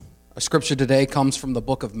Our scripture today comes from the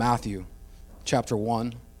book of Matthew, chapter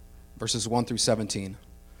 1, verses 1 through 17.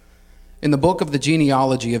 In the book of the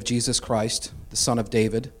genealogy of Jesus Christ, the son of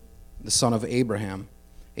David, the son of Abraham,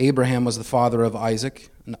 Abraham was the father of Isaac,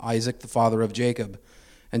 and Isaac the father of Jacob,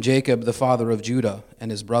 and Jacob the father of Judah and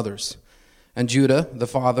his brothers, and Judah the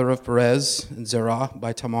father of Perez and Zerah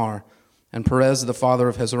by Tamar, and Perez the father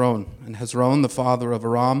of Hezron, and Hezron the father of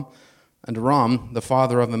Aram, and Aram the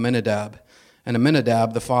father of Amminadab, and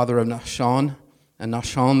Amminadab the father of Nahshon, and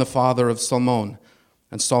Nahshon the father of Salmon,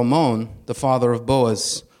 and Salmon the father of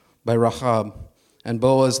Boaz by Rahab, and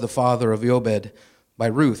Boaz the father of Jobed by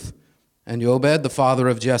Ruth, and Jobed the father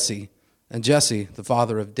of Jesse, and Jesse the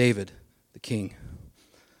father of David the king.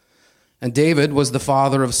 And David was the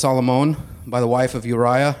father of Solomon by the wife of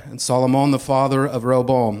Uriah, and Solomon the father of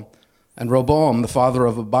Rehoboam, and Rehoboam the father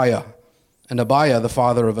of Abiah, and Abiah the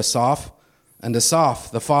father of Asaph, and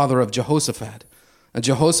Asaph the father of Jehoshaphat, and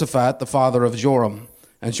Jehoshaphat the father of Joram,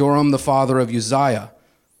 and Joram the father of Uzziah,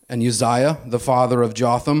 and Uzziah the father of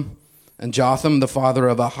Jotham, and Jotham the father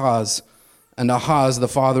of Ahaz, and Ahaz the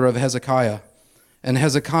father of Hezekiah, and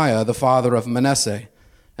Hezekiah the father of Manasseh,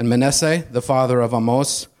 and Manasseh the father of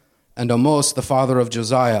Amos, and Amos the father of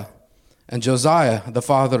Josiah, and Josiah the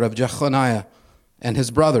father of Jechoniah, and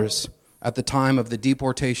his brothers at the time of the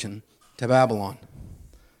deportation to Babylon.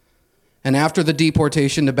 And after the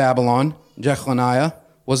deportation to Babylon, Jechoniah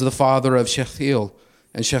was the father of Shealtiel,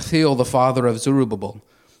 and Shealtiel the father of Zerubbabel,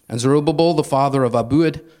 and Zerubbabel the father of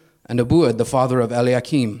Abiud, and Abiud the father of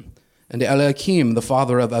Eliakim, and Eliakim the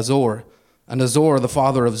father of Azor, and Azor the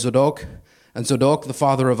father of Zadok, and Zadok the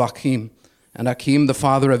father of Achim, and Achim the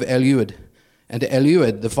father of Eliud, and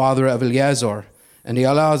Eliud the father of Eleazar, and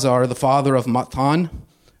Eleazar the father of Matthan,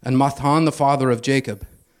 and Matthan the father of Jacob,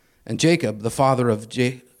 and Jacob the father of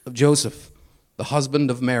Joseph, the husband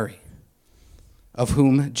of Mary, of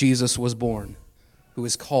whom Jesus was born, who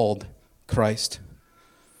is called Christ.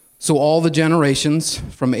 So all the generations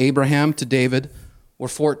from Abraham to David were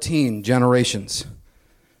 14 generations,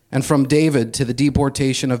 and from David to the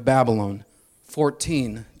deportation of Babylon,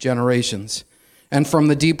 14 generations, and from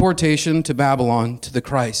the deportation to Babylon to the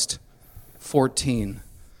Christ, 14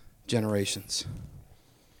 generations.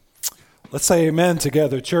 Let's say amen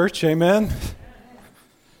together, church. Amen.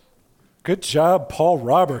 Good job, Paul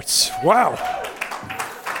Roberts. Wow.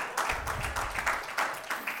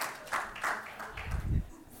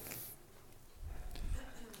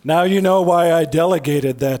 Now you know why I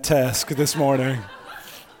delegated that task this morning.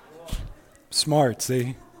 Smart,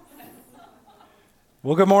 see?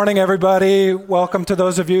 Well, good morning, everybody. Welcome to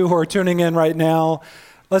those of you who are tuning in right now.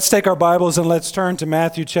 Let's take our Bibles and let's turn to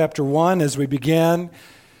Matthew chapter 1 as we begin.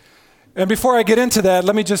 And before I get into that,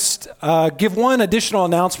 let me just give one additional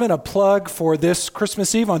announcement, a plug for this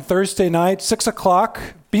Christmas Eve on Thursday night, 6 o'clock.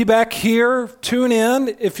 Be back here. Tune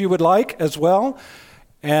in if you would like as well.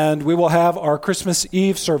 And we will have our Christmas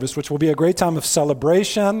Eve service, which will be a great time of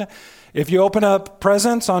celebration. If you open up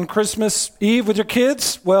presents on Christmas Eve with your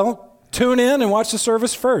kids, well, tune in and watch the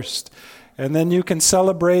service first. And then you can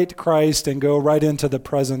celebrate Christ and go right into the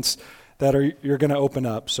presents that you're going to open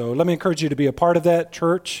up. So let me encourage you to be a part of that,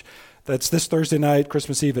 church. That's this Thursday night,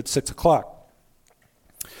 Christmas Eve at 6 o'clock.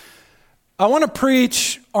 I want to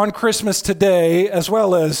preach on Christmas today as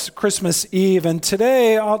well as Christmas Eve. And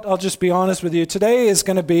today, I'll just be honest with you, today is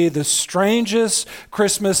going to be the strangest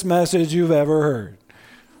Christmas message you've ever heard.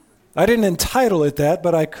 I didn't entitle it that,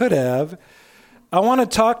 but I could have. I want to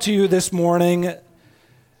talk to you this morning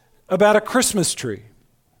about a Christmas tree.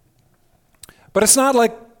 But it's not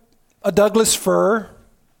like a Douglas fir.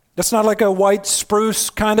 It's not like a white spruce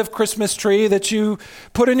kind of Christmas tree that you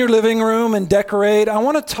put in your living room and decorate. I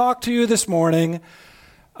want to talk to you this morning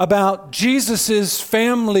about Jesus'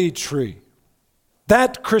 family tree.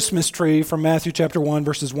 That Christmas tree from Matthew chapter 1,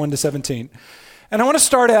 verses 1 to 17. And I want to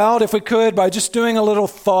start out, if we could, by just doing a little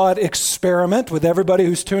thought experiment with everybody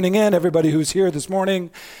who's tuning in, everybody who's here this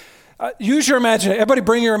morning. Use your imagination. Everybody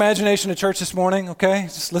bring your imagination to church this morning, okay?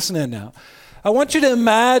 Just listen in now. I want you to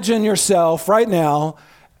imagine yourself right now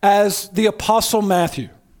as the Apostle Matthew,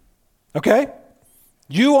 okay?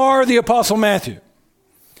 You are the Apostle Matthew.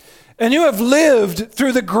 And you have lived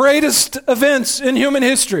through the greatest events in human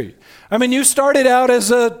history. I mean, you started out as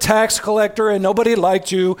a tax collector and nobody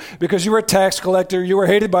liked you because you were a tax collector. You were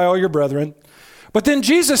hated by all your brethren. But then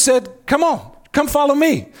Jesus said, come on, come follow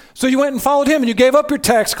me. So you went and followed him and you gave up your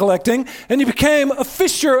tax collecting and you became a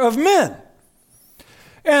fisher of men.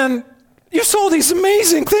 And you saw these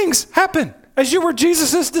amazing things happen as you were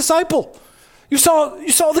Jesus' disciple. You saw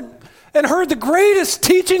and heard the greatest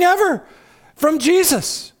teaching ever from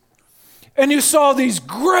Jesus. And you saw these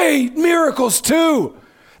great miracles too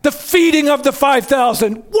The feeding of the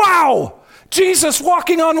 5,000. Wow! Jesus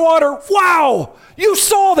walking on water. Wow! You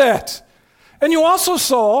saw that. And you also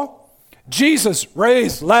saw Jesus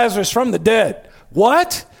raise Lazarus from the dead.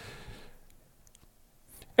 What?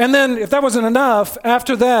 And then, if that wasn't enough,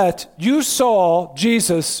 after that, you saw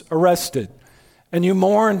Jesus arrested. And you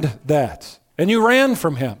mourned that. And you ran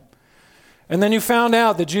from him. And then you found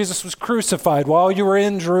out that Jesus was crucified while you were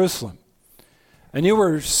in Jerusalem. And you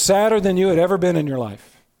were sadder than you had ever been in your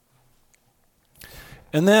life.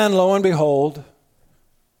 And then, lo and behold,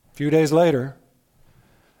 a few days later,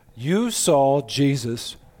 you saw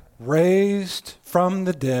Jesus raised from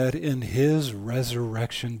the dead in his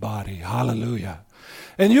resurrection body. Hallelujah.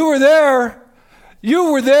 And you were there.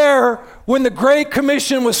 You were there when the Great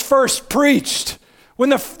Commission was first preached. When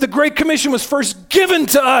the Great Commission was first given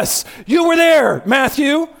to us. You were there,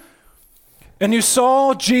 Matthew. And you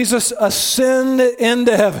saw Jesus ascend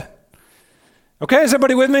into heaven. Okay, is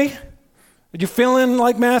everybody with me? Are you feeling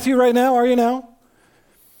like Matthew right now? Are you now?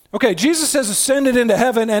 Okay, Jesus has ascended into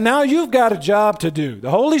heaven, and now you've got a job to do. The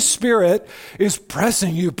Holy Spirit is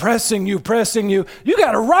pressing you, pressing you, pressing you. You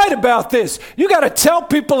got to write about this. You got to tell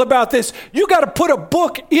people about this. You got to put a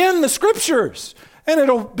book in the Scriptures, and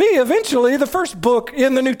it'll be eventually the first book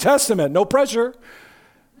in the New Testament. No pressure.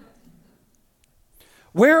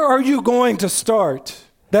 Where are you going to start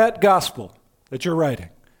that gospel that you're writing?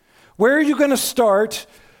 Where are you going to start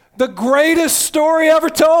the greatest story ever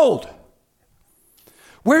told?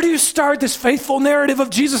 Where do you start this faithful narrative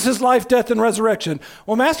of Jesus' life, death, and resurrection?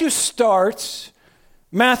 Well, Matthew starts,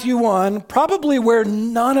 Matthew 1, probably where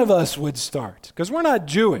none of us would start, because we're not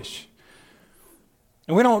Jewish.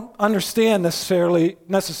 And we don't understand necessarily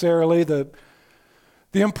the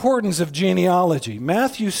importance of genealogy.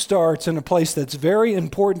 Matthew starts in a place that's very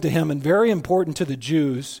important to him and very important to the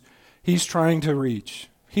Jews he's trying to reach.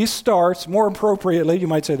 He starts, more appropriately, you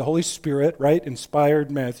might say the Holy Spirit, right,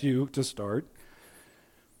 inspired Matthew to start,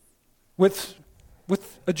 with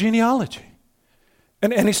a genealogy.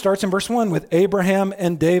 And he starts in verse 1 with Abraham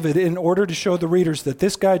and David in order to show the readers that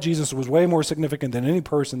this guy, Jesus, was way more significant than any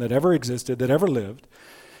person that ever existed, that ever lived.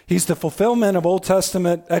 He's the fulfillment of Old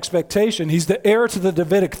Testament expectation. He's the heir to the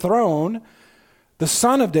Davidic throne, the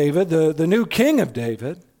son of David, the new king of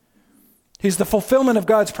David. He's the fulfillment of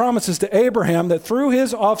God's promises to Abraham that through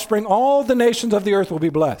his offspring, all the nations of the earth will be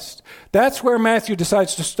blessed. That's where Matthew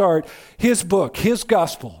decides to start his book, his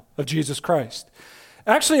gospel of Jesus Christ.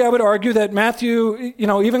 Actually, I would argue that Matthew,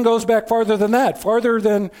 even goes back farther than that, farther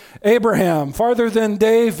than Abraham, farther than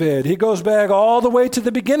David. He goes back all the way to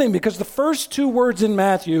the beginning because the first two words in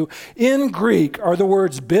Matthew in Greek are the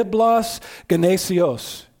words biblos,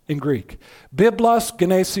 genesios in Greek. Biblos,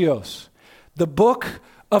 genesios. The book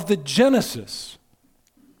of the Genesis.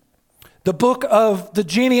 The book of the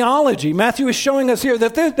genealogy. Matthew is showing us here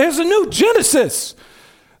that there's a new Genesis.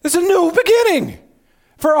 There's a new beginning.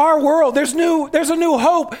 For our world, there's a new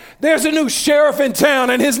hope. There's a new sheriff in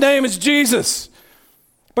town, and his name is Jesus.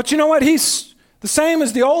 But you know what? He's the same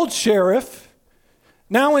as the old sheriff,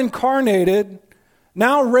 now incarnated,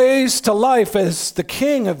 now raised to life as the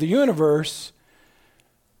king of the universe.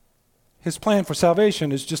 His plan for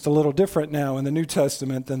salvation is just a little different now in the New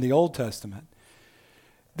Testament than the Old Testament.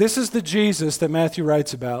 This is the Jesus that Matthew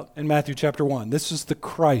writes about in Matthew chapter 1. This is the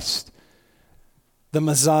Christ, the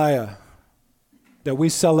Messiah, that we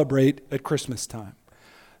celebrate at Christmas time.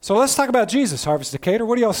 So let's talk about Jesus, Harvest Decatur.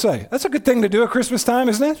 What do y'all say? That's a good thing to do at Christmas time,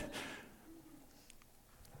 isn't it?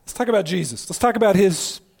 Let's talk about Jesus. Let's talk about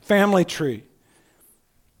his family tree.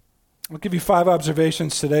 I'll give you 5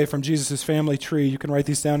 observations today from Jesus' family tree. You can write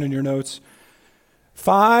these down in your notes.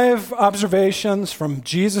 5 observations from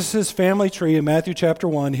Jesus' family tree in Matthew chapter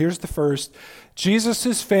 1. Here's the first.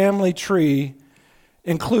 Jesus' family tree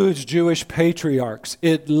includes Jewish patriarchs.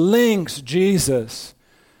 It links Jesus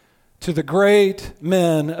to the great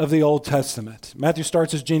men of the Old Testament. Matthew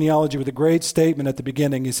starts his genealogy with a great statement at the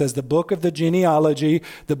beginning. He says, the book of the genealogy,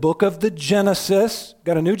 the book of the Genesis,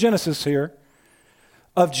 got a new Genesis here,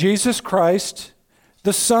 of Jesus Christ,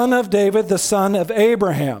 the son of David, the son of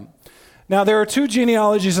Abraham. Now, there are 2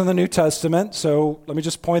 genealogies in the New Testament, so let me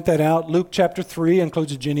just point that out. Luke chapter 3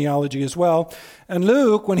 includes a genealogy as well. And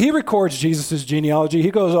Luke, when he records Jesus' genealogy, he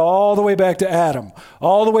goes all the way back to Adam,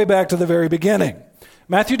 all the way back to the very beginning.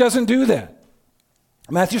 Matthew doesn't do that.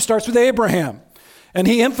 Matthew starts with Abraham, and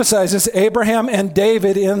he emphasizes Abraham and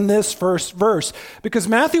David in this first verse because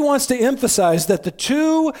Matthew wants to emphasize that the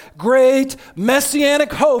 2 great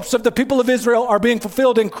messianic hopes of the people of Israel are being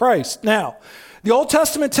fulfilled in Christ. Now, the Old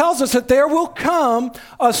Testament tells us that there will come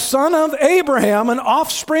a son of Abraham, an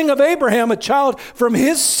offspring of Abraham, a child from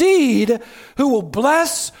his seed who will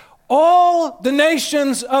bless all the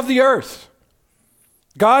nations of the earth.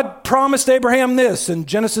 God promised Abraham this in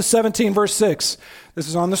Genesis 17, verse 6. This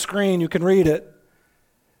is on the screen. You can read it.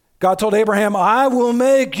 God told Abraham, I will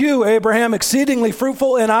make you, Abraham, exceedingly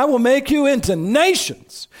fruitful, and I will make you into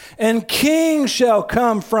nations, and kings shall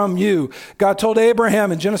come from you. God told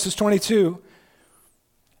Abraham in Genesis 22,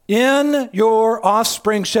 in your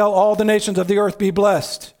offspring shall all the nations of the earth be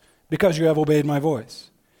blessed, because you have obeyed my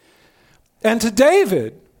voice. And to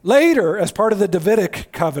David, later, as part of the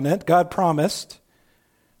Davidic covenant, God promised,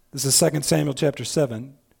 this is 2 Samuel chapter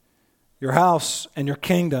 7, your house and your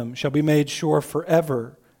kingdom shall be made sure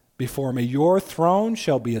forever before me. Your throne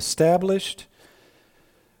shall be established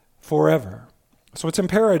forever. So it's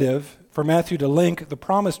imperative for Matthew to link the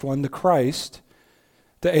promised one, the Christ,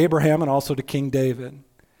 to Abraham and also to King David.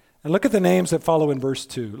 And look at the names that follow in verse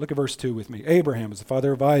 2. Look at verse 2 with me. Abraham was the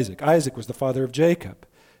father of Isaac. Isaac was the father of Jacob.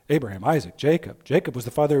 Abraham, Isaac, Jacob. Jacob was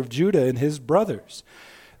the father of Judah and his brothers.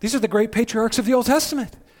 These are the great patriarchs of the Old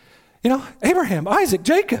Testament. Abraham, Isaac,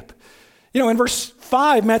 Jacob. In verse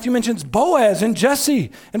 5, Matthew mentions Boaz and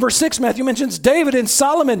Jesse. In verse 6, Matthew mentions David and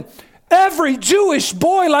Solomon. Every Jewish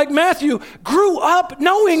boy like Matthew grew up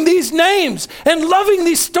knowing these names and loving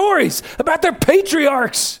these stories about their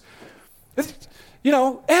patriarchs.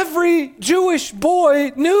 Every Jewish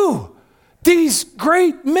boy knew these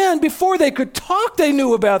great men. Before they could talk, they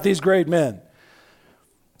knew about these great men.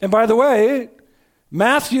 And by the way,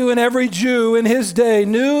 Matthew and every Jew in his day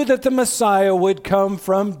knew that the Messiah would come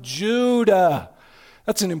from Judah.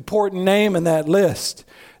 That's an important name in that list.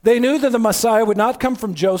 They knew that the Messiah would not come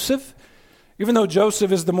from Joseph, even though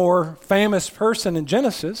Joseph is the more famous person in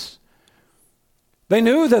Genesis. They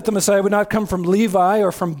knew that the Messiah would not come from Levi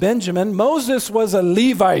or from Benjamin. Moses was a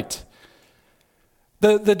Levite.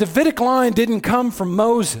 The Davidic line didn't come from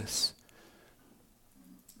Moses.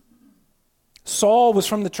 Saul was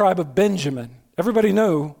from the tribe of Benjamin. Everybody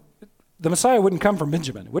knew the Messiah wouldn't come from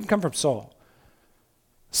Benjamin. It wouldn't come from Saul.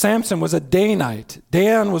 Samson was a Danite.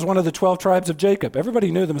 Dan was one of the 12 tribes of Jacob. Everybody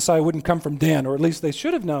knew the Messiah wouldn't come from Dan, or at least they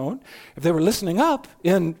should have known if they were listening up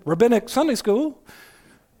in rabbinic Sunday school.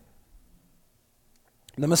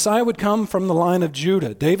 The Messiah would come from the line of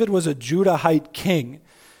Judah. David was a Judahite king,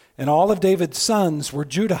 and all of David's sons were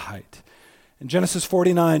Judahite. In Genesis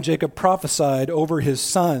 49, Jacob prophesied over his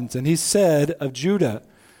sons, and he said of Judah,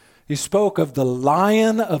 he spoke of the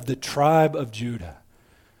Lion of the tribe of Judah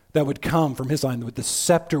that would come from his line. The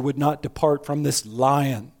scepter would not depart from this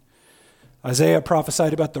lion. Isaiah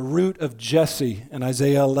prophesied about the root of Jesse in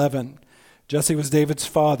Isaiah 11. Jesse was David's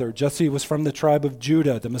father. Jesse was from the tribe of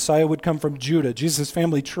Judah. The Messiah would come from Judah. Jesus'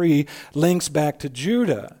 family tree links back to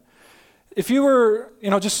Judah. If you were,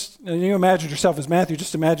 you imagine yourself as Matthew,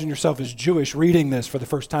 just imagine yourself as Jewish reading this for the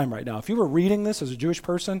first time right now. If you were reading this as a Jewish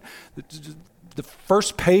person, the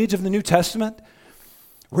first page of the New Testament,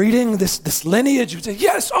 reading this lineage, you would say,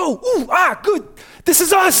 yes, good. This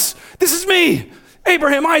is us. This is me.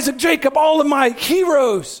 Abraham, Isaac, Jacob, all of my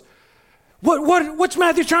heroes. What's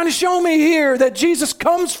Matthew trying to show me here? That Jesus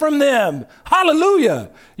comes from them.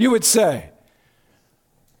 Hallelujah, you would say.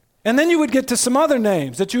 And then you would get to some other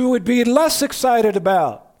names that you would be less excited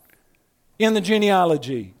about in the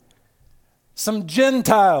genealogy. Some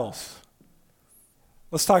Gentiles.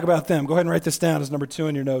 Let's talk about them. Go ahead and write this down as number 2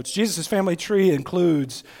 in your notes. Jesus' family tree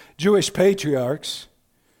includes Jewish patriarchs.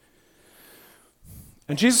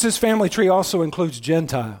 And Jesus' family tree also includes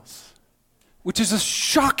Gentiles, which is a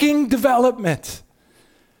shocking development.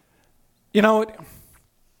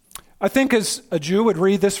 I think as a Jew would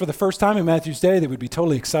read this for the first time in Matthew's day, they would be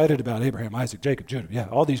totally excited about Abraham, Isaac, Jacob, Judah.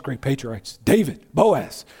 All these great patriarchs. David,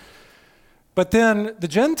 Boaz. But then the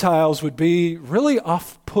Gentiles would be really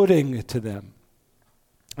off-putting to them.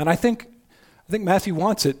 And I think Matthew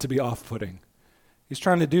wants it to be off-putting. He's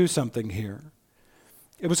trying to do something here.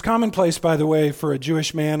 It was commonplace, by the way, for a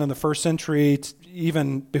Jewish man in the first century,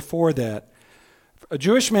 even before that, a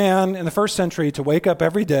Jewish man in the first century to wake up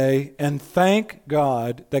every day and thank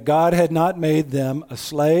God that God had not made them a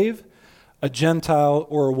slave, a Gentile,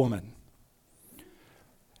 or a woman.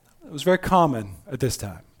 It was very common at this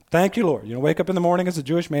time. Thank you, Lord. Wake up in the morning as a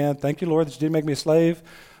Jewish man. Thank you, Lord, that you didn't make me a slave,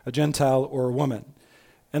 a Gentile, or a woman.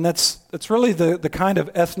 And that's really the kind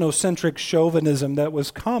of ethnocentric chauvinism that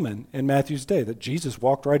was common in Matthew's day, that Jesus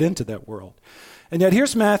walked right into that world. And yet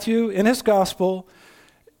here's Matthew in his gospel,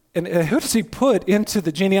 and who does he put into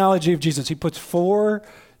the genealogy of Jesus? He puts 4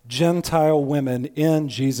 Gentile women in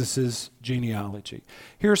Jesus' genealogy.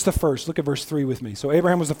 Here's the first. Look at verse 3 with me. So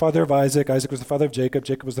Abraham was the father of Isaac. Isaac was the father of Jacob.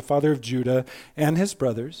 Jacob was the father of Judah and his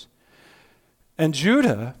brothers. And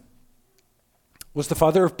Judah was the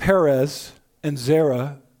father of Perez and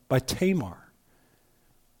Zerah by Tamar.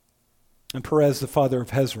 and Perez the father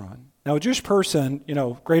of Hezron. Now, a Jewish person,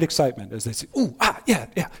 great excitement as they say,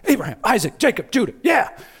 yeah, Abraham, Isaac, Jacob, Judah,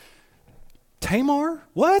 yeah. Tamar?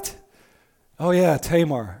 What? Oh, yeah,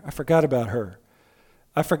 Tamar. I forgot about her.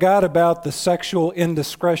 I forgot about the sexual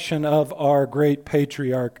indiscretion of our great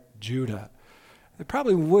patriarch, Judah. They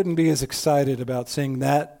probably wouldn't be as excited about seeing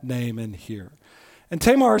that name in here. And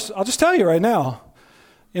Tamar's, I'll just tell you right now,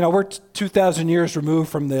 we're 2,000 years removed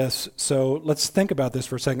from this, so let's think about this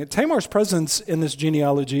for a second. Tamar's presence in this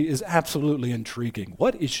genealogy is absolutely intriguing.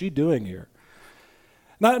 What is she doing here?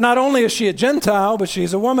 Not only is she a Gentile, but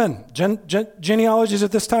she's a woman. Genealogies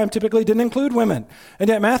at this time typically didn't include women, and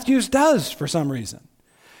yet Matthew's does for some reason.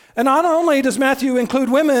 And not only does Matthew include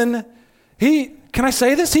women, can I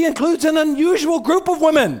say this? He includes an unusual group of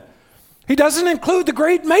women. He doesn't include the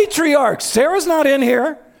great matriarchs. Sarah's not in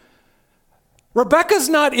here. Rebecca's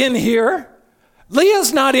not in here.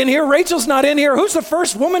 Leah's not in here. Rachel's not in here. Who's the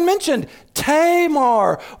first woman mentioned?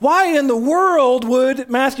 Tamar. Why in the world would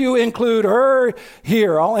Matthew include her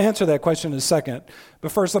here? I'll answer that question in a second.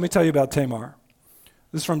 But first, let me tell you about Tamar.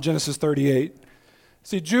 This is from Genesis 38.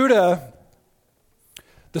 See, Judah,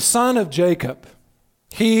 the son of Jacob,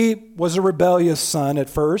 he was a rebellious son at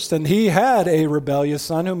first, and he had a rebellious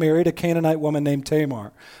son who married a Canaanite woman named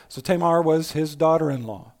Tamar. So Tamar was his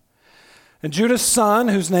daughter-in-law. And Judah's son,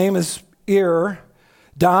 whose name is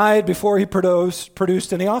died before he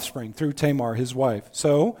produced any offspring through Tamar, his wife.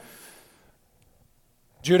 So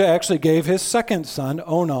Judah actually gave his second son,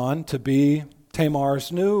 Onan, to be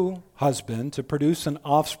Tamar's new husband, to produce an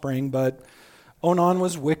offspring, but Onan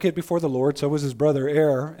was wicked before the Lord, so was his brother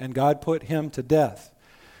and God put him to death.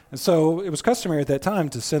 And so it was customary at that time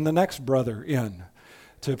to send the next brother in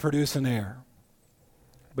to produce an heir.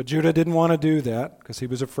 But Judah didn't want to do that because he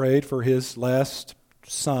was afraid for his last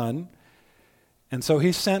son. And so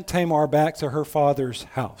he sent Tamar back to her father's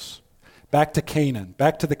house, back to Canaan,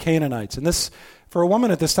 back to the Canaanites. And this, for a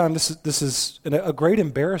woman at this time, this is a great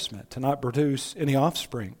embarrassment to not produce any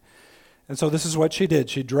offspring. And so this is what she did.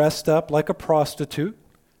 She dressed up like a prostitute,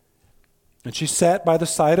 and she sat by the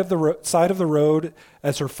side of the road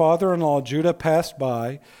as her father-in-law Judah passed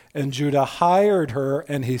by, and Judah hired her,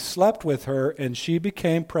 and he slept with her, and she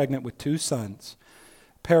became pregnant with 2 sons,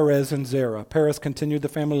 Perez and Zerah. Perez continued the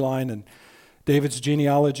family line, and David's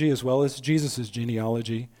genealogy, as well as Jesus'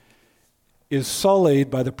 genealogy, is sullied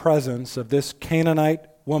by the presence of this Canaanite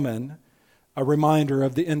woman, a reminder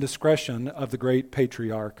of the indiscretion of the great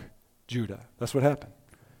patriarch Judah. That's what happened.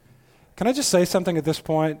 Can I just say something at this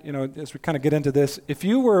point, as we kind of get into this? If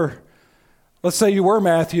you were, let's say you were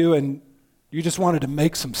Matthew and you just wanted to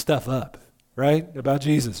make some stuff up, right, about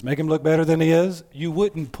Jesus, make him look better than he is, you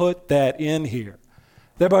wouldn't put that in here.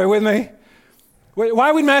 Is everybody with me?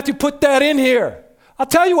 Why would Matthew put that in here? I'll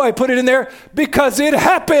tell you why he put it in there. Because it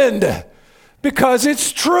happened. Because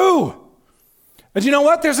it's true. And you know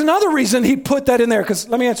what? There's another reason he put that in there. Because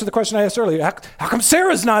let me answer the question I asked earlier. How come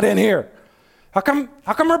Sarah's not in here? How come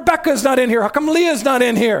Rebecca's not in here? How come Leah's not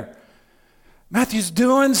in here? Matthew's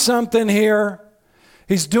doing something here.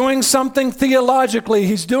 He's doing something theologically.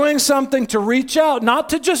 He's doing something to reach out, not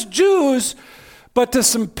to just Jews, but to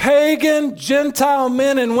some pagan Gentile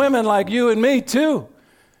men and women like you and me too.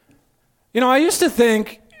 I used to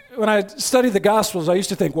think, when I studied the Gospels, I used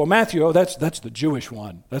to think, well, Matthew, that's the Jewish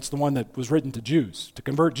one. That's the one that was written to Jews, to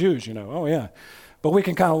convert Jews, Oh, yeah. But we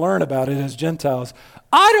can kind of learn about it as Gentiles.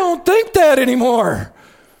 I don't think that anymore.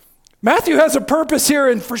 Matthew has a purpose here,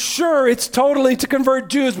 and for sure it's totally to convert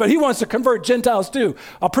Jews, but he wants to convert Gentiles too.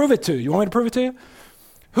 I'll prove it to you. You want me to prove it to you?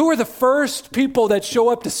 Who are the first people that show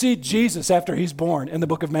up to see Jesus after he's born in the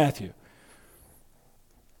book of Matthew?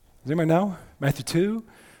 Does anybody know? Matthew 2?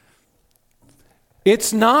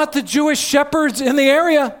 It's not the Jewish shepherds in the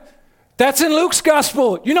area. That's in Luke's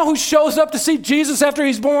gospel. You know who shows up to see Jesus after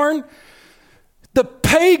he's born? The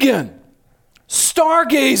pagan,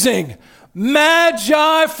 stargazing,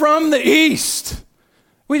 magi from the east.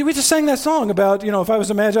 We just sang that song about, if I was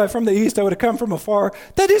a magi from the east, I would have come from afar.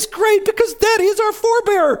 That is great because that is our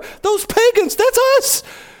forebearer. Those pagans, that's us.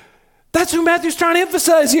 That's who Matthew's trying to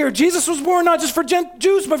emphasize here. Jesus was born not just for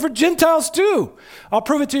Jews, but for Gentiles too. I'll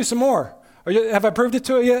prove it to you some more. Have I proved it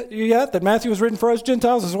to you yet, that Matthew was written for us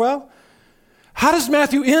Gentiles as well? How does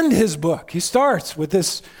Matthew end his book? He starts with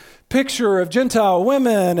this picture of Gentile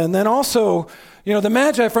women, and then also, the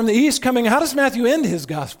Magi from the east coming. How does Matthew end his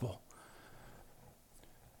gospel?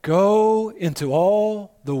 Go into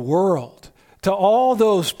all the world, to all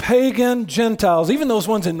those pagan Gentiles, even those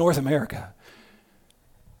ones in North America,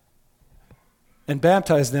 and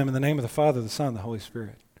baptize them in the name of the Father, the Son, and the Holy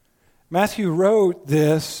Spirit. Matthew wrote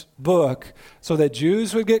this book so that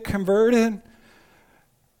Jews would get converted,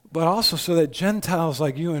 but also so that Gentiles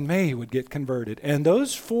like you and me would get converted. And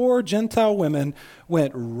those 4 Gentile women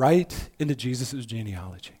went right into Jesus'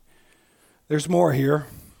 genealogy. There's more here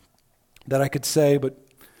that I could say,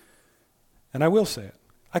 and I will say it.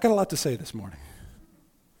 I got a lot to say this morning.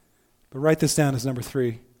 But write this down as number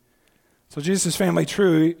 3. So Jesus' family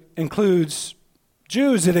tree includes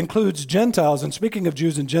Jews, it includes Gentiles. And speaking of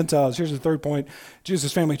Jews and Gentiles, here's the third point.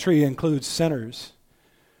 Jesus' family tree includes sinners.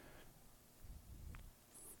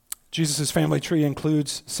 Jesus' family tree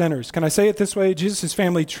includes sinners. Can I say it this way? Jesus'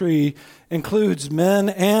 family tree includes men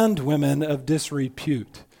and women of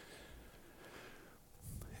disrepute.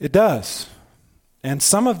 It does. And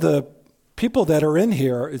some of the people that are in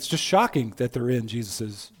here, it's just shocking that they're in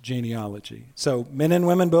Jesus' genealogy. So men and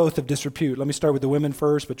women both of disrepute. Let me start with the women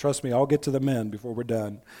first, but trust me, I'll get to the men before we're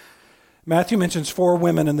done. Matthew mentions 4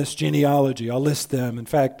 women in this genealogy. I'll list them. In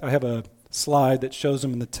fact, I have a slide that shows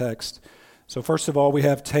them in the text. So first of all, we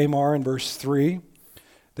have Tamar in verse 3.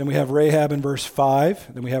 Then we have Rahab in verse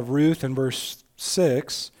 5. Then we have Ruth in verse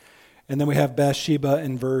 6. And then we have Bathsheba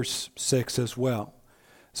in verse 6 as well.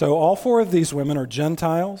 So all 4 of these women are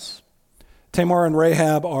Gentiles. Tamar and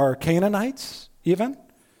Rahab are Canaanites, even.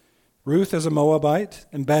 Ruth is a Moabite.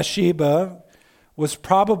 And Bathsheba was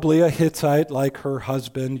probably a Hittite like her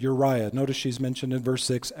husband Uriah. Notice she's mentioned in verse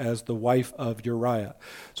 6 as the wife of Uriah.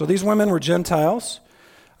 So these women were Gentiles.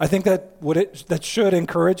 I think that should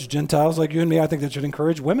encourage Gentiles like you and me. I think that should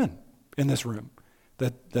encourage women in this room,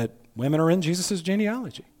 that women are in Jesus'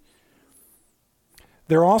 genealogy.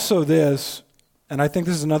 They're also this, and I think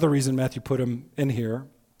this is another reason Matthew put them in here.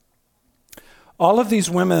 All of these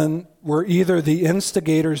women were either the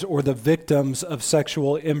instigators or the victims of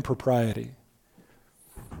sexual impropriety.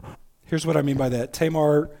 Here's what I mean by that.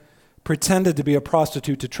 Tamar pretended to be a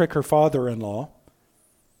prostitute to trick her father-in-law.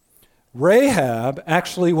 Rahab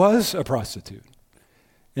actually was a prostitute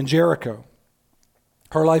in Jericho.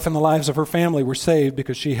 Her life and the lives of her family were saved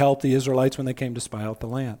because she helped the Israelites when they came to spy out the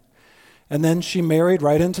land. And then she married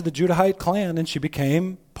right into the Judahite clan, and she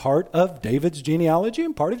became part of David's genealogy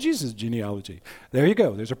and part of Jesus' genealogy. There you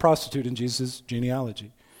go. There's a prostitute in Jesus'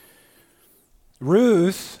 genealogy.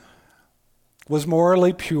 Ruth was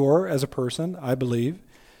morally pure as a person, I believe,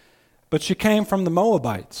 but she came from the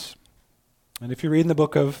Moabites. And if you read in the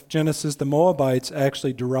book of Genesis, the Moabites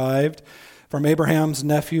actually derived from Abraham's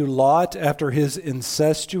nephew Lot after his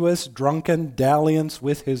incestuous, drunken dalliance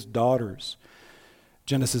with his daughters.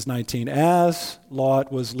 Genesis 19, as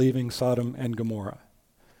Lot was leaving Sodom and Gomorrah.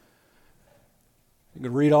 You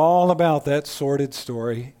can read all about that sordid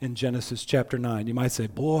story in Genesis chapter 9. You might say,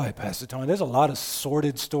 boy, Pastor Tony, there's a lot of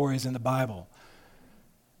sordid stories in the Bible.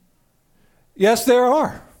 Yes, there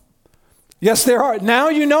are. Yes, there are. Now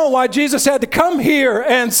you know why Jesus had to come here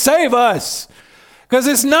and save us. Because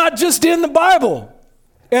it's not just in the Bible.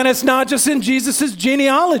 And it's not just in Jesus'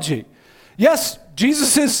 genealogy. Yes,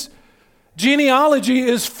 Jesus' genealogy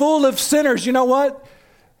is full of sinners. You know what?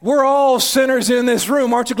 We're all sinners in this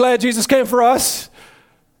room. Aren't you glad Jesus came for us?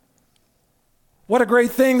 What a great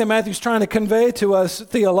thing that Matthew's trying to convey to us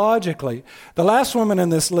theologically. The last woman in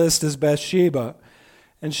this list is Bathsheba.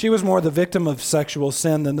 And she was more the victim of sexual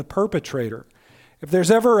sin than the perpetrator. If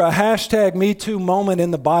there's ever a hashtag Me Too moment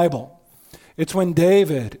in the Bible, it's when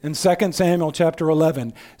David in 2 Samuel chapter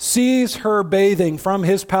 11 sees her bathing from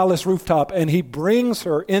his palace rooftop, and he brings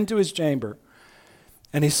her into his chamber,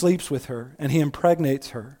 and he sleeps with her, and he impregnates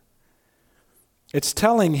her. It's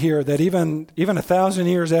telling here that even 1,000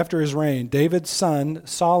 years after his reign, David's son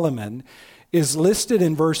Solomon is listed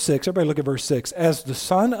in verse 6, everybody look at verse 6, as the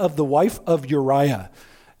son of the wife of Uriah.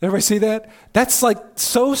 Everybody see that? That's like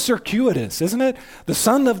so circuitous, isn't it? The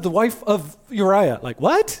son of the wife of Uriah. Like,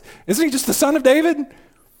 what? Isn't he just the son of David?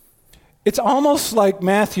 It's almost like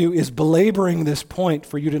Matthew is belaboring this point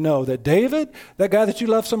for you to know that David, that guy that you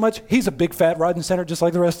love so much, he's a big fat rotten sinner just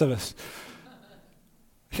like the rest of us.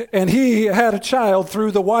 And he had a child through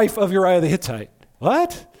the wife of Uriah the Hittite.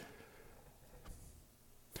 What?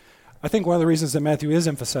 I think one of the reasons that Matthew is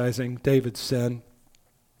emphasizing David's sin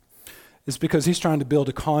is because he's trying to build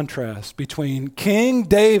a contrast between King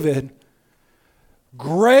David,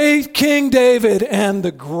 great King David, and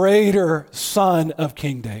the greater son of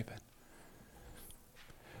King David.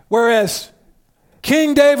 Whereas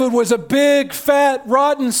King David was a big, fat,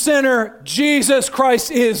 rotten sinner, Jesus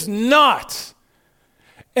Christ is not.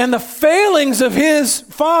 And the failings of his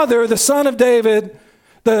father, the son of David,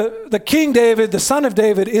 the King David, the son of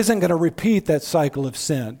David, isn't going to repeat that cycle of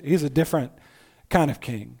sin. He's a different kind of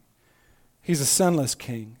king. He's a sinless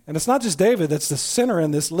king. And it's not just David that's the sinner in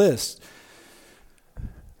this list.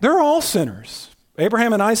 They're all sinners.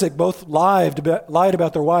 Abraham and Isaac both lied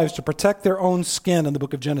about their wives to protect their own skin in the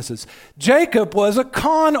book of Genesis. Jacob was a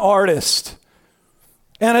con artist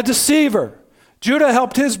and a deceiver. Judah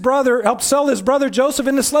helped sell his brother Joseph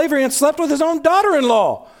into slavery and slept with his own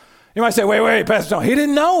daughter-in-law. You might say, wait, Pastor Tony, he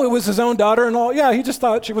didn't know it was his own daughter-in-law. Yeah, he just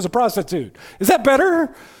thought she was a prostitute. Is that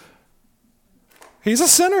better? He's a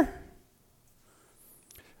sinner.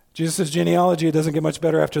 Jesus' genealogy, it doesn't get much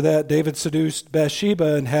better after that. David seduced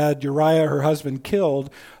Bathsheba and had Uriah, her husband, killed.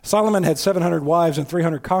 Solomon had 700 wives and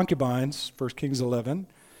 300 concubines, 1 Kings 11.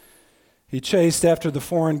 He chased after the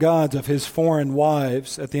foreign gods of his foreign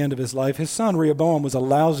wives at the end of his life. His son, Rehoboam, was a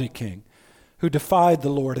lousy king who defied the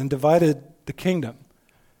Lord and divided the kingdom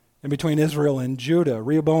in between Israel and Judah.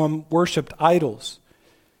 Rehoboam worshipped idols,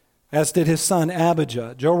 as did his son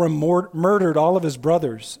Abijah. Joram murdered all of his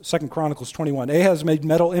brothers, 2 Chronicles 21. Ahaz made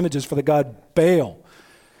metal images for the god Baal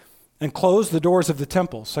and closed the doors of the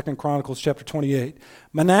temple, 2 Chronicles chapter 28.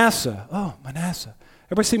 Manasseh.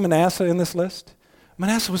 Everybody see Manasseh in this list?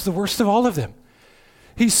 Manasseh was the worst of all of them.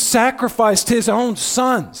 He sacrificed his own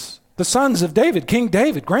sons, the sons of David, King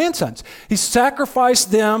David, grandsons. He sacrificed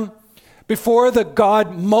them before the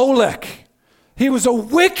god Molech. He was a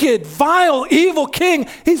wicked, vile, evil king.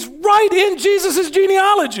 He's right in Jesus'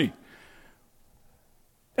 genealogy.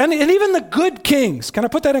 And even the good kings, can I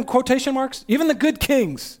put that in quotation marks? Even the good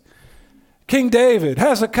kings, King David,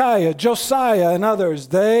 Hezekiah, Josiah, and others,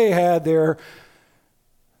 they had their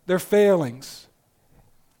failings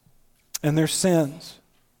and their sins.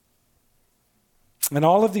 And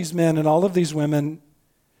all of these men and all of these women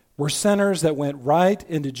were sinners that went right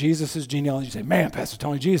into Jesus' genealogy. You say, man, Pastor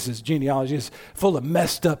Tony, Jesus' genealogy is full of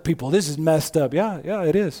messed up people. This is messed up. Yeah,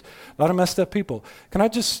 it is. A lot of messed up people. Can I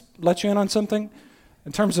just let you in on something?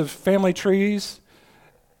 In terms of family trees,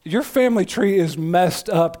 your family tree is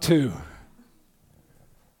messed up too.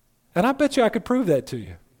 And I bet you I could prove that to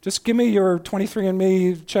you. Just give me your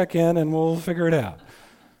 23andMe check-in and we'll figure it out.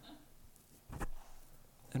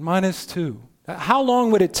 And mine is too. How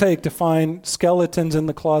long would it take to find skeletons in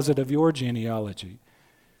the closet of your genealogy,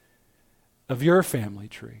 of your family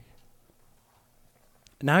tree?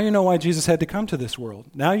 Now you know why Jesus had to come to this world.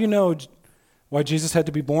 Now you know why Jesus had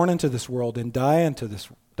to be born into this world and die in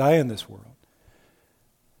this world.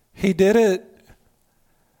 He did it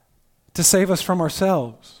to save us from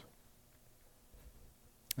ourselves.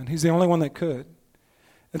 And he's the only one that could.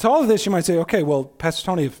 And to all of this, you might say, okay, well, Pastor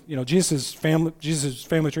Tony, if Jesus' family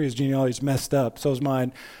tree, his genealogy is messed up, so is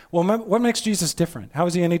mine. Well, what makes Jesus different? How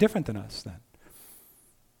is he any different than us then?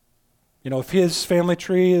 If his family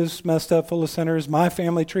tree is messed up, full of sinners, my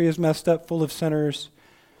family tree is messed up, full of sinners,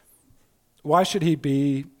 why should he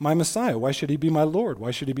be my Messiah? Why should he be my Lord?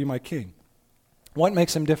 Why should he be my King? What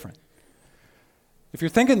makes him different? If you're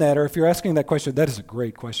thinking that, or if you're asking that question, that is a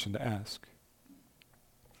great question to ask.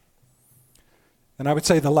 And I would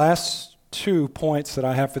say the last 2 points that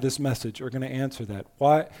I have for this message are going to answer that.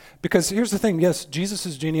 Why? Because here's the thing. Yes,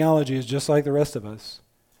 Jesus' genealogy is just like the rest of us,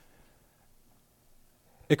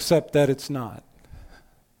 except that it's not.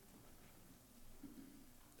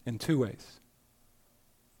 In 2 ways.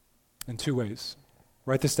 In 2 ways.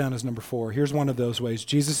 Write this down as number 4. Here's one of those ways.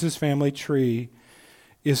 Jesus' family tree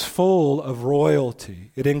is full of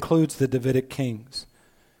royalty. It includes the Davidic kings.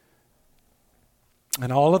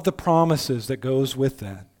 And all of the promises that goes with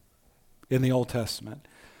that in the Old Testament.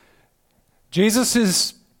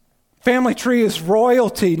 Jesus' family tree is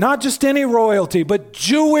royalty, not just any royalty, but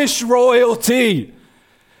Jewish royalty.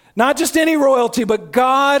 Not just any royalty, but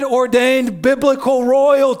God-ordained biblical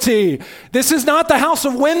royalty. This is not the House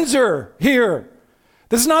of Windsor here.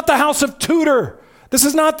 This is not the House of Tudor. This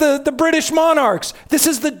is not the British monarchs. This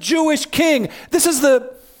is the Jewish king. This is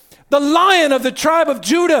the Lion of the tribe of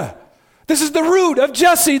Judah. This is the root of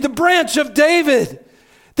Jesse, the branch of David.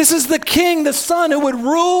 This is the king, the son who would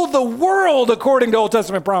rule the world according to Old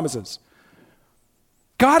Testament promises.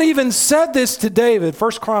 God even said this to David,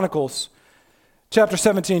 1 Chronicles chapter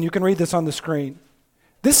 17. You can read this on the screen.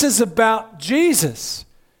 This is about Jesus.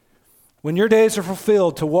 When your days are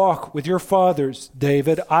fulfilled to walk with your fathers,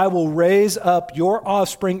 David, I will raise up your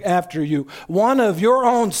offspring after you, one of your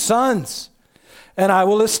own sons, and I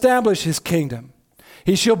will establish his kingdom.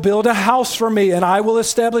 He shall build a house for me, and I will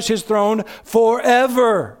establish his throne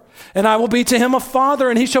forever. And I will be to him a father,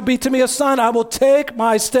 and he shall be to me a son. I will not take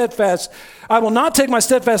my steadfast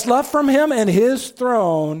love from him, and his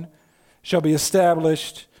throne shall be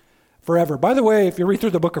established forever. By the way, if you read through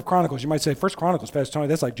the book of Chronicles, you might say, 1 Chronicles, Pastor Tony,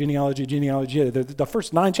 that's like genealogy. The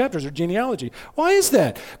first 9 chapters are genealogy. Why is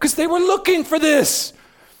that? Because they were looking for this.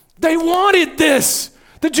 They wanted this.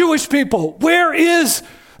 The Jewish people. Where is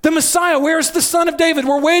The Messiah, where's the Son of David?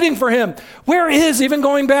 We're waiting for him. Where is, even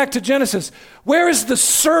going back to Genesis, where is the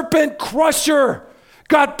serpent crusher?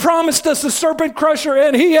 God promised us a serpent crusher,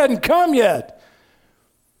 and he hadn't come yet.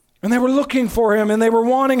 And they were looking for him, and they were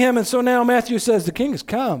wanting him. And so now Matthew says, the king has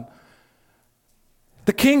come.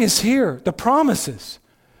 The king is here. The promises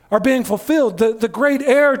are being fulfilled. The great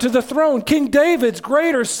heir to the throne, King David's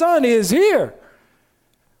greater son, is here.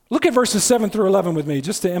 Look at verses 7 through 11 with me,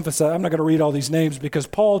 just to emphasize. I'm not going to read all these names because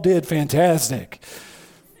Paul did fantastic.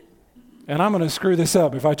 And I'm going to screw this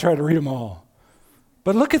up if I try to read them all.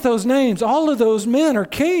 But look at those names. All of those men are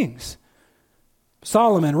kings.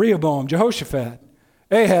 Solomon, Rehoboam, Jehoshaphat,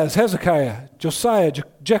 Ahaz, Hezekiah, Josiah,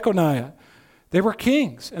 Jeconiah. They were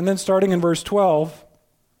kings. And then starting in verse 12,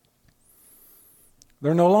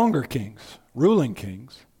 they're no longer kings, ruling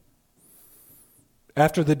kings.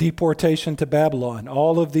 After the deportation to Babylon,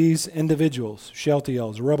 all of these individuals,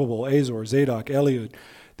 Shealtiel, Zerubbabel, Azor, Zadok, Eliud,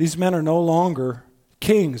 these men are no longer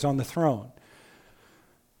kings on the throne.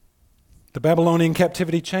 The Babylonian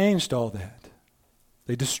captivity changed all that.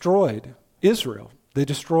 They destroyed Israel. They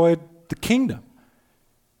destroyed the kingdom.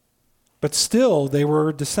 But still, they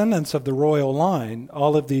were descendants of the royal line,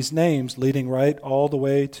 all of these names leading right all the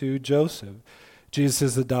way to Joseph,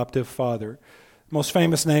 Jesus' adoptive father. Most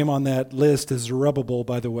famous name on that list is Zerubbabel,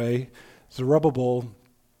 by the way. Zerubbabel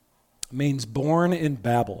means born in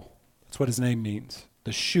Babel. That's what his name means,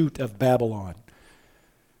 the shoot of Babylon.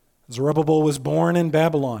 Zerubbabel was born in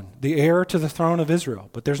Babylon, the heir to the throne of Israel.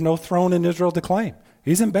 But there's no throne in Israel to claim.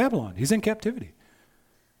 He's in Babylon. He's in captivity.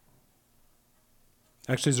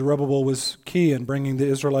 Actually, Zerubbabel was key in bringing the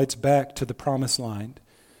Israelites back to the promised land.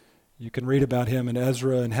 You can read about him in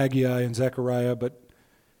Ezra and Haggai and Zechariah, but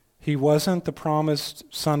he wasn't the promised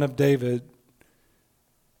son of David.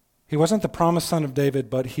 He wasn't the promised son of David,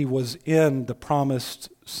 but he was in the promised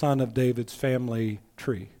son of David's family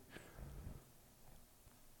tree.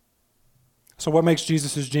 So what makes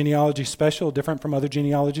Jesus' genealogy special, different from other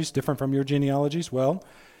genealogies, different from your genealogies? Well,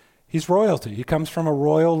 he's royalty. He comes from a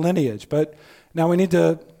royal lineage. But now we need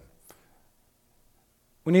to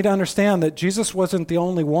understand that Jesus wasn't the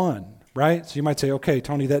only one. Right? So you might say, okay,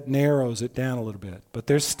 Tony, that narrows it down a little bit. But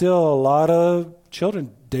there's still a lot of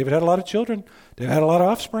children. David had a lot of children. David had a lot of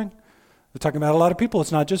offspring. We're talking about a lot of people.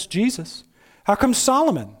 It's not just Jesus. How come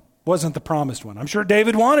Solomon wasn't the promised one? I'm sure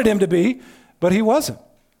David wanted him to be, but he wasn't.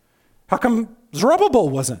 How come Zerubbabel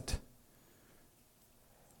wasn't?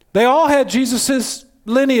 They all had Jesus'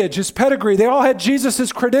 lineage, his pedigree. They all had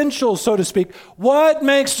Jesus' credentials, so to speak. What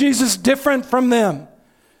makes Jesus different from them?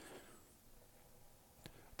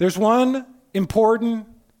 There's one important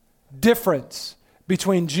difference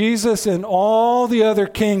between Jesus and all the other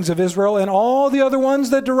kings of Israel and all the other ones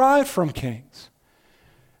that derive from kings.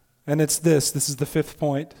 And it's this. This is the fifth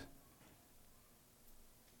point.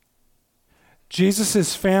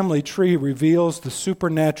 Jesus' family tree reveals the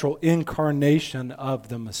supernatural incarnation of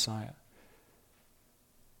the Messiah.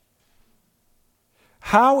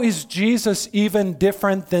 How is Jesus even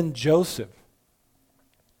different than Joseph?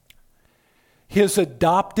 His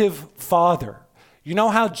adoptive father. You know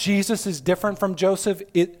how Jesus is different from Joseph?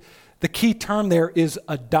 The key term there is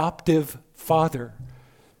adoptive father.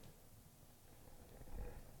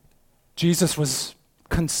 Jesus was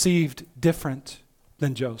conceived different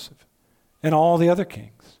than Joseph and all the other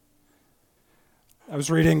kings. I was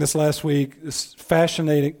reading this last week, this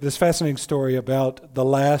fascinating story about the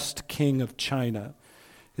last king of China.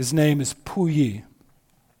 His name is Puyi.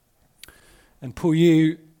 And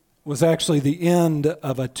Puyi was actually the end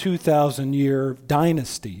of a 2,000-year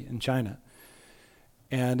dynasty in China.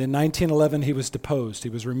 And in 1911, he was deposed. He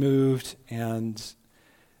was removed, and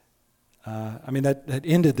that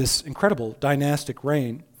ended this incredible dynastic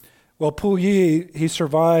reign. Well, Puyi, he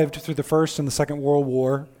survived through the First and the Second World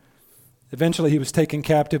War. Eventually, he was taken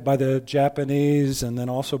captive by the Japanese and then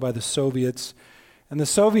also by the Soviets. And the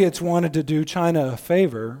Soviets wanted to do China a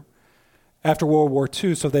favor after World War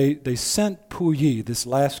II, so they sent Puyi, this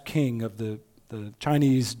last king of the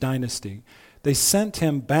Chinese dynasty, they sent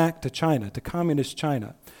him back to China, to communist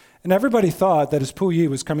China. And everybody thought that as Puyi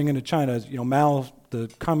was coming into China, Mao,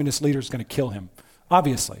 the communist leader, is going to kill him,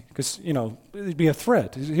 obviously, because, it'd be a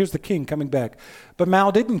threat. Here's the king coming back. But Mao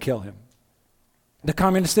didn't kill him. The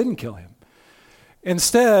communists didn't kill him.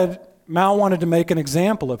 Instead, Mao wanted to make an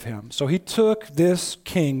example of him. So he took this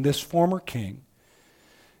king, this former king,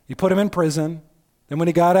 he put him in prison. Then when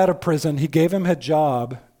he got out of prison, he gave him a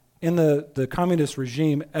job in the communist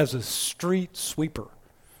regime as a street sweeper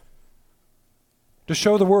to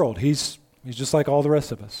show the world he's just like all the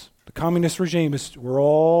rest of us. The communist regime we're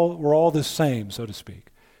all the same, so to speak.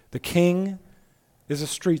 The king is a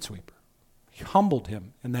street sweeper. humbled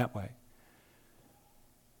him in that way.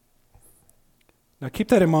 Now keep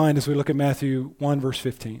that in mind as we look at Matthew 1, verse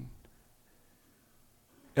 15.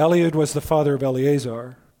 Eliud was the father of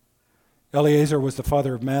Eleazar. Eleazar was the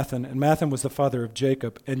father of Mathan, and Mathan was the father of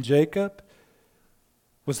Jacob. And Jacob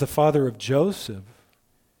was the father of Joseph,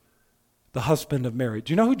 the husband of Mary.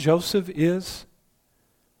 Do you know who Joseph is?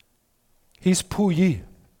 He's Puyi.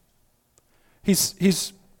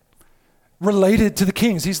 He's related to the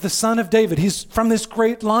kings. He's the son of David. He's from this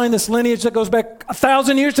great line, this lineage that goes back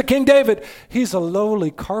 1,000 years to King David. He's a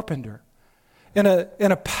lowly carpenter in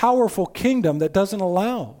a powerful kingdom that doesn't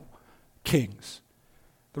allow kings.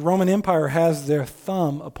 The Roman Empire has their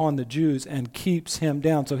thumb upon the Jews and keeps him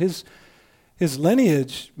down. So his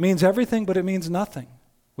lineage means everything, but it means nothing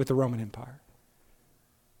with the Roman Empire.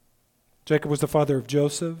 Jacob was the father of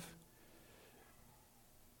Joseph.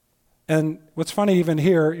 And what's funny even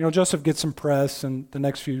here, Joseph gets some press in the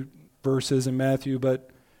next few verses in Matthew, but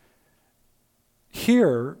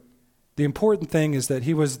here, the important thing is that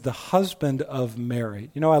he was the husband of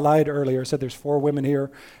Mary. I lied earlier. I said there's 4 women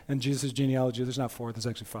here in Jesus' genealogy. There's not 4. There's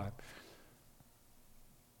actually 5.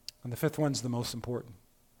 And the 5th one's the most important.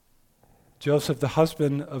 Joseph, the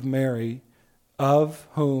husband of Mary, of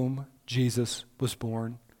whom Jesus was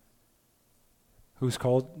born, who is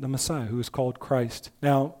called the Messiah, who is called Christ.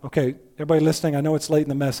 Now, okay, everybody listening, I know it's late in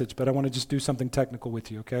the message, but I want to just do something technical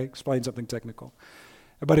with you, okay? Explain something technical.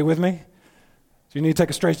 Everybody with me? Do you need to take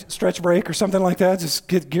a stretch break or something like that? Just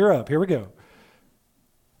gear up. Here we go.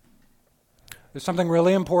 There's something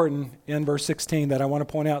really important in verse 16 that I want to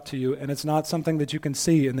point out to you, and it's not something that you can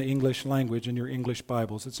see in the English language in your English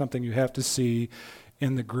Bibles. It's something you have to see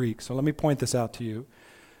in the Greek. So let me point this out to you.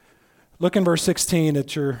 Look in verse 16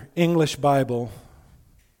 at your English Bible.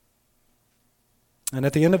 And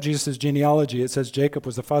at the end of Jesus' genealogy, it says Jacob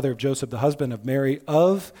was the father of Joseph, the husband of Mary,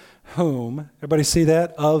 of whom, everybody see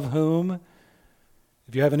that? Of whom?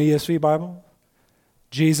 If you have an ESV Bible,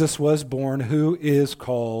 Jesus was born, who is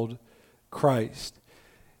called Christ.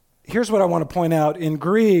 Here's what I want to point out. In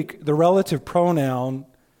Greek, the relative pronoun,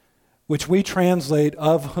 which we translate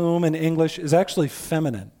of whom in English, is actually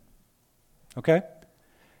feminine. Okay?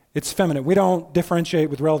 It's feminine. We don't differentiate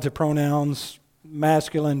with relative pronouns,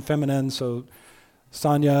 masculine, feminine. So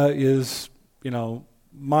Sonia is,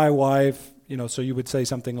 my wife, so you would say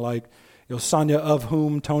something like, Sonia of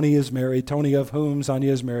whom Tony is married, Tony of whom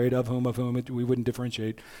Sonia is married, of whom, we wouldn't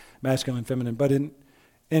differentiate masculine and feminine. But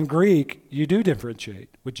in Greek, you do differentiate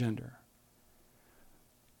with gender.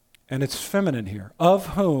 And it's feminine here.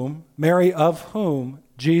 Of whom, Mary of whom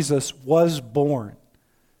Jesus was born.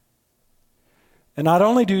 And not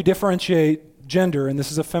only do you differentiate gender, and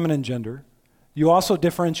this is a feminine gender, you also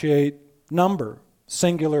differentiate number,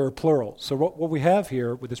 singular or plural. So what we have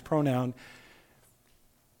here with this pronoun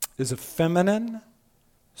is a feminine,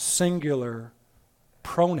 singular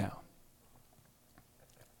pronoun.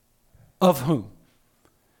 Of whom?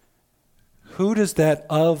 Who does that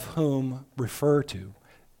of whom refer to?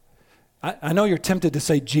 I know you're tempted to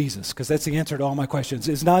say Jesus, because that's the answer to all my questions.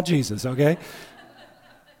 It's not Jesus, okay?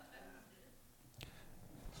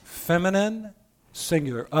 Feminine,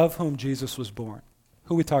 singular, of whom Jesus was born.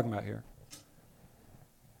 Who are we talking about here?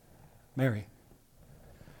 Mary.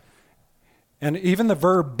 And even the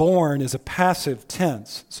verb born is a passive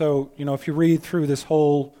tense. So, if you read through this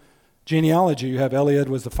whole genealogy, you have Eliud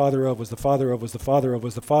was the father of, was the father of, was the father of,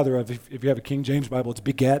 was the father of. If you have a King James Bible, it's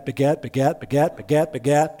begat, begat, begat, begat, begat,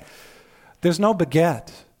 begat. There's no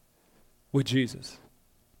begat with Jesus.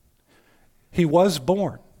 He was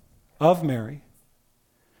born of Mary.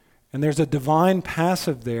 And there's a divine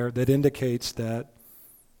passive there that indicates that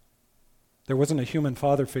there wasn't a human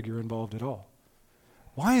father figure involved at all.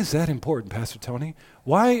 Why is that important, Pastor Tony?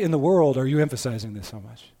 Why in the world are you emphasizing this so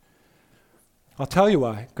much? I'll tell you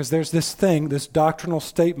why. Because there's this thing, this doctrinal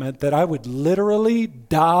statement that I would literally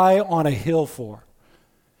die on a hill for,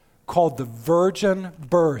 called the virgin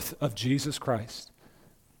birth of Jesus Christ.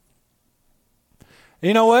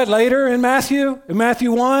 You know what? Later in Matthew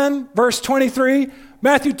 1, verse 23,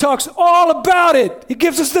 Matthew talks all about it. He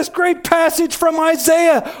gives us this great passage from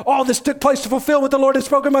Isaiah. All this took place to fulfill what the Lord had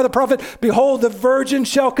spoken by the prophet. Behold, the virgin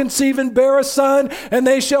shall conceive and bear a son, and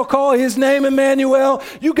they shall call his name Emmanuel.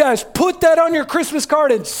 You guys put that on your Christmas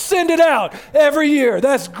card and send it out every year.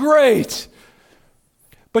 That's great.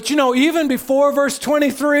 But even before verse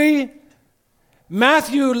 23,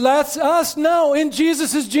 Matthew lets us know in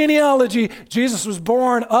Jesus' genealogy, Jesus was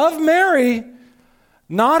born of Mary,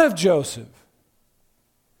 not of Joseph.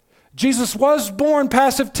 Jesus was born,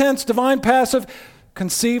 passive tense, divine passive,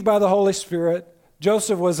 conceived by the Holy Spirit.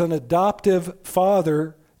 Joseph was an adoptive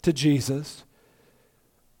father to Jesus.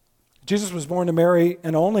 Jesus was born to Mary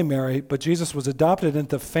and only Mary, but Jesus was adopted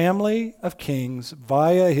into the family of kings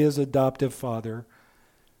via his adoptive father,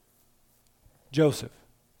 Joseph.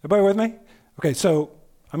 Everybody with me? Okay, so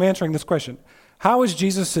I'm answering this question. How is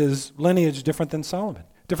Jesus' lineage different than Solomon?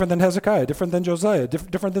 Different than Hezekiah? Different than Josiah?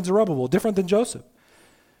 Different than Zerubbabel? Different than Joseph?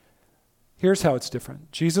 Here's how it's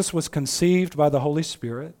different. Jesus was conceived by the Holy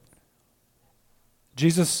Spirit.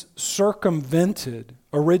 Jesus circumvented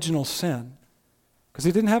original sin because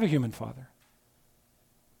he didn't have a human father.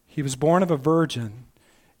 He was born of a virgin.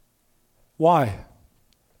 Why?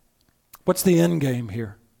 What's the end game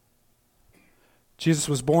here? Jesus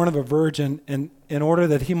was born of a virgin in order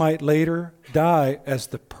that he might later die as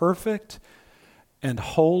the perfect and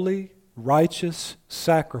holy, righteous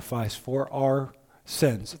sacrifice for our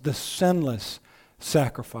sins, the sinless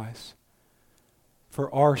sacrifice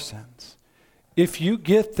for our sins. If you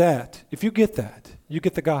get that, you get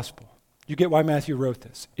the gospel. You get why Matthew wrote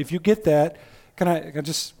this. If you get that, can I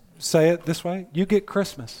just say it this way? You get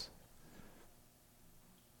Christmas.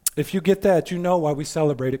 If you get that, you know why we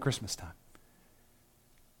celebrate at Christmas time.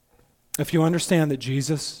 If you understand that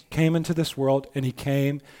Jesus came into this world and he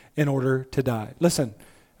came in order to die. Listen,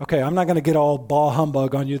 okay, I'm not going to get all bah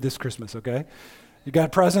humbug on you this Christmas, okay? You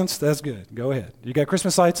got presents? That's good. Go ahead. You got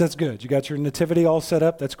Christmas lights? That's good. You got your nativity all set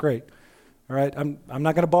up? That's great. All right? I'm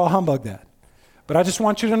not going to bah humbug that. But I just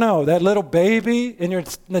want you to know that little baby in your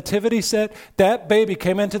nativity set, that baby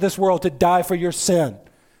came into this world to die for your sin.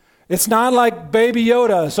 It's not like baby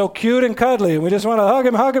Yoda, so cute and cuddly, and we just want to hug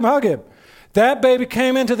him, hug him, hug him. That baby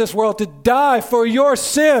came into this world to die for your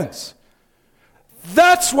sins.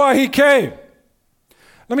 That's why he came.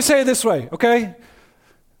 Let me say it this way, okay?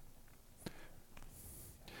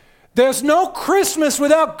 There's no Christmas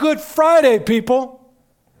without Good Friday, people.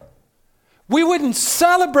 We wouldn't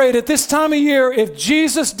celebrate at this time of year if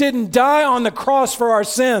Jesus didn't die on the cross for our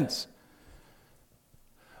sins.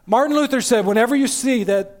 Martin Luther said, whenever you see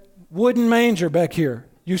that wooden manger back here,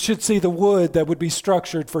 you should see the wood that would be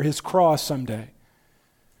structured for his cross someday.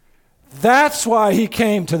 That's why he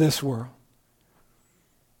came to this world.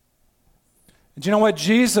 And you know what?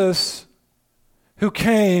 Jesus, who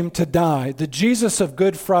came to die, the Jesus of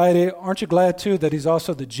Good Friday, aren't you glad too that he's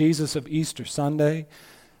also the Jesus of Easter Sunday?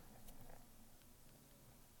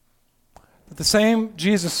 The same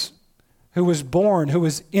Jesus who was born, who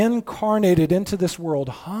was incarnated into this world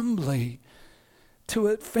humbly to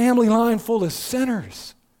a family line full of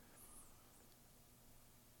sinners.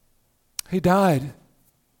 He died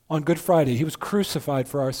on Good Friday. He was crucified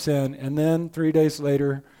for our sin. And then 3 days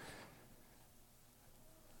later,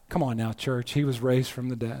 come on now, church, he was raised from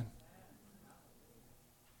the dead.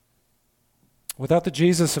 Without the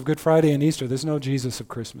Jesus of Good Friday and Easter, there's no Jesus of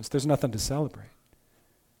Christmas. There's nothing to celebrate.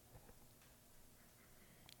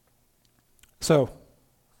 So,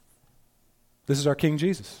 this is our King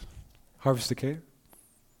Jesus, Harvest Decatur.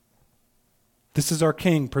 This is our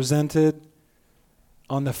King presented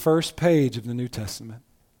on the first page of the New Testament.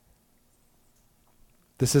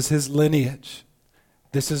 This is his lineage.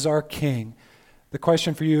 This is our King. The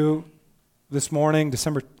question for you this morning,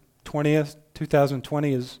 December 20th,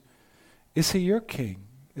 2020 is he your King?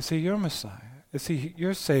 Is he your Messiah? Is he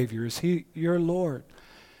your Savior? Is he your Lord?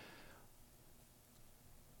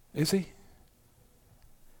 Is he?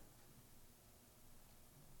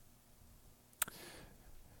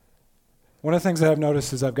 One of the things that I've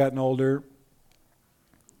noticed as I've gotten older,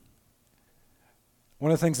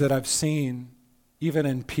 one of the things that I've seen, even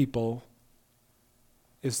in people,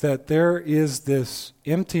 is that there is this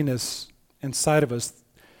emptiness inside of us,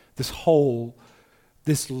 this hole,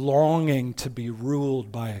 this longing to be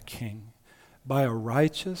ruled by a king, by a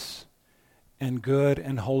righteous and good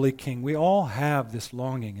and holy king. We all have this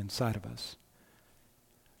longing inside of us.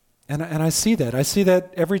 And I see that. I see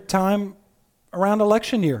that every time around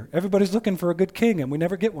election year. Everybody's looking for a good king, and we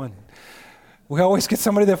never get one. We always get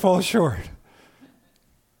somebody that falls short.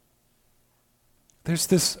 There's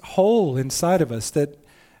this hole inside of us that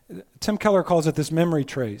Tim Keller calls it this memory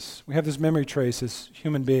trace. We have this memory trace as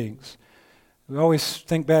human beings. We always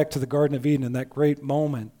think back to the Garden of Eden and that great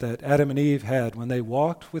moment that Adam and Eve had when they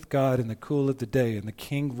walked with God in the cool of the day, and the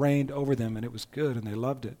king reigned over them, and it was good, and they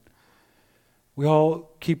loved it. We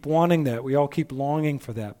all keep wanting that. We all keep longing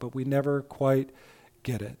for that, but we never quite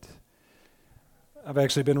get it. I've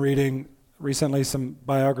actually been reading recently some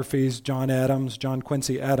biographies, John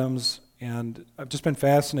Quincy Adams, and I've just been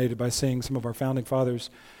fascinated by seeing some of our founding fathers,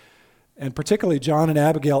 and particularly John and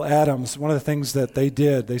Abigail Adams. One of the things that they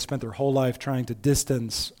did, they spent their whole life trying to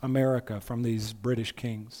distance America from these British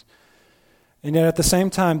kings. And yet at the same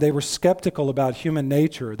time, they were skeptical about human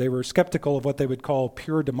nature. They were skeptical of what they would call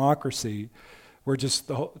pure democracy, where just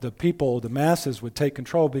the people, the masses, would take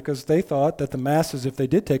control, because they thought that the masses, if they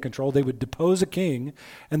did take control, they would depose a king,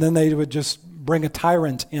 and then they would just bring a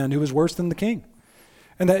tyrant in who was worse than the king.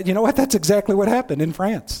 And that, you know what? That's exactly what happened in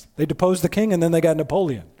France. They deposed the king, and then they got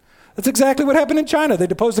Napoleon. That's exactly what happened in China. They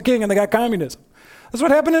deposed the king, and they got communism. That's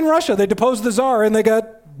what happened in Russia. They deposed the czar, and they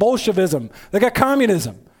got Bolshevism. They got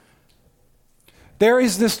communism. There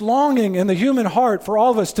is this longing in the human heart for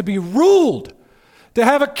all of us to be ruled, to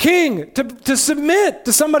have a king, to submit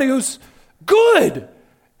to somebody who's good.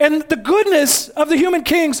 And the goodness of the human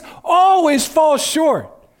kings always falls short.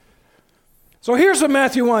 So here's what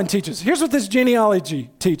Matthew 1 teaches. Here's what this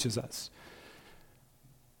genealogy teaches us.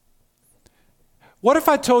 What if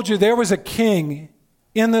I told you there was a king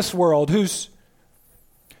in this world whose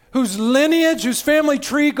lineage, whose family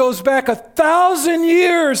tree goes back 1,000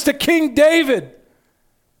 years to King David?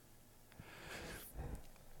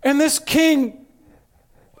 And this king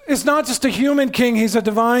is not just a human king, he's a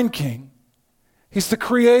divine king. He's the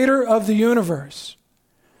creator of the universe.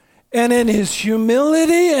 And in his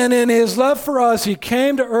humility and in his love for us, he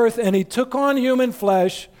came to earth and he took on human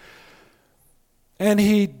flesh and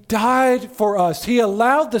he died for us. He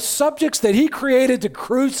allowed the subjects that he created to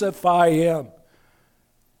crucify him.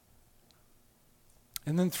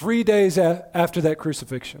 And then 3 days after that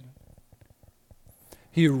crucifixion,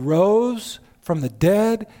 he rose from the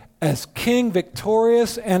dead as king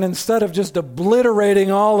victorious, and instead of just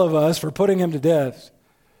obliterating all of us for putting him to death,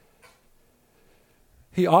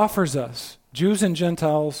 he offers us, Jews and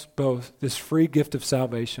Gentiles both, this free gift of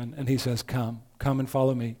salvation, and he says, come and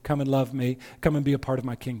follow me, come and love me, come and be a part of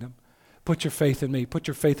my kingdom. Put your faith in me, put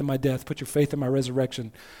your faith in my death, put your faith in my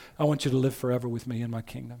resurrection. I want you to live forever with me in my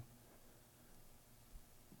kingdom.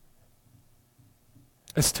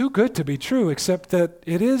 It's too good to be true, except that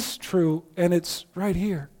it is true, and it's right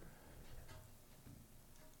here.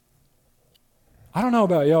 I don't know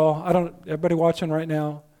about y'all. Everybody watching right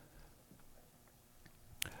now?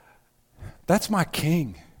 That's my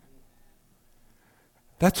king.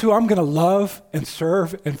 That's who I'm going to love and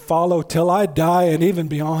serve and follow till I die, and even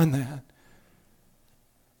beyond that.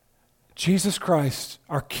 Jesus Christ,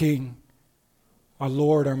 our King, our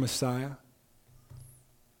Lord, our Messiah.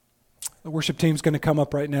 The worship team's going to come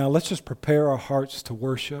up right now. Let's just prepare our hearts to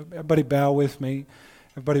worship. Everybody bow with me.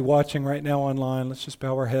 Everybody watching right now online, let's just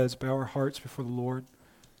bow our heads, bow our hearts before the Lord.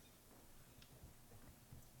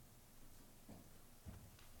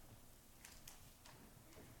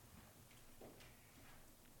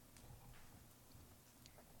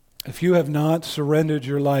 If you have not surrendered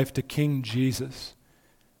your life to King Jesus,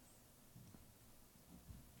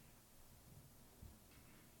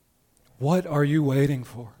 what are you waiting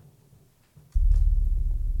for?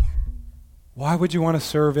 Why would you want to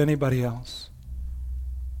serve anybody else?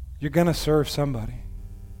 You're going to serve somebody.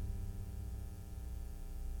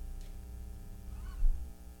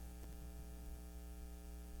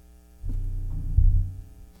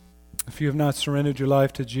 If you have not surrendered your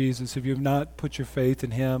life to Jesus, if you have not put your faith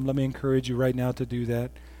in Him, let me encourage you right now to do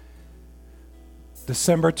that.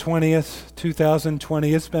 December 20th,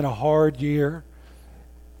 2020, it's been a hard year,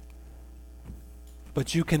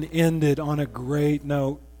 but you can end it on a great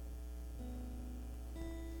note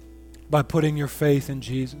by putting your faith in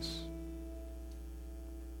Jesus.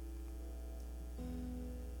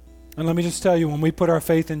 And let me just tell you, when we put our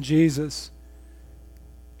faith in Jesus,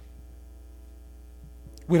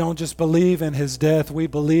 we don't just believe in His death, we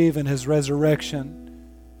believe in His resurrection.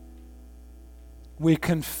 We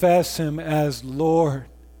confess Him as Lord.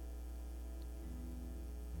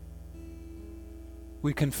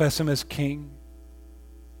 We confess Him as King.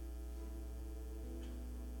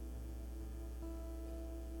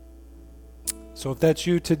 So if that's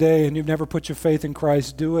you today and you've never put your faith in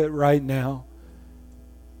Christ, do it right now.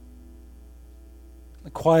 The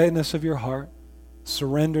quietness of your heart,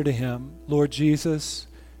 surrender to Him. Lord Jesus,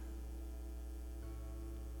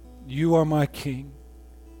 You are my King.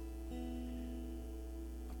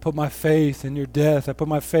 I put my faith in Your death. I put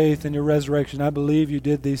my faith in Your resurrection. I believe You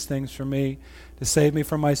did these things for me to save me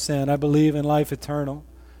from my sin. I believe in life eternal,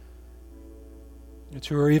 that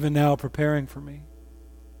You are even now preparing for me.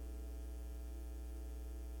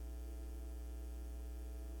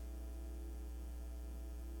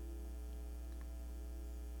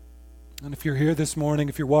 And if you're here this morning,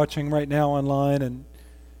 if you're watching right now online and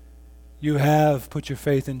you have put your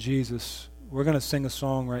faith in Jesus, we're going to sing a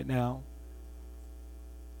song right now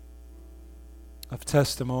of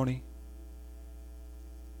testimony.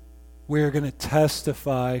 We're going to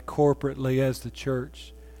testify corporately as the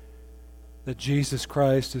church that Jesus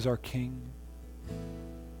Christ is our King.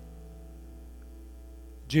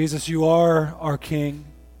 Jesus, You are our King.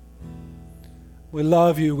 We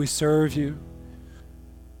love you. We serve you.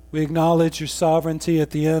 We acknowledge your sovereignty at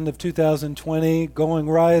the end of 2020, going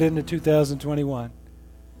right into 2021.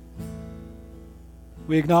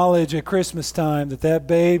 We acknowledge at Christmas time that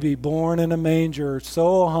baby born in a manger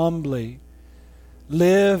so humbly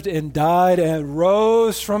lived and died and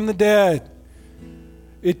rose from the dead,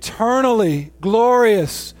 eternally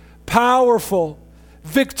glorious, powerful,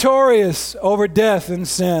 victorious over death and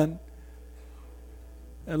sin.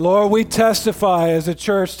 And Lord, we testify as a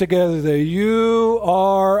church together that you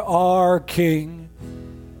are our King.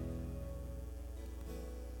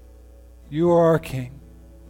 You are our King.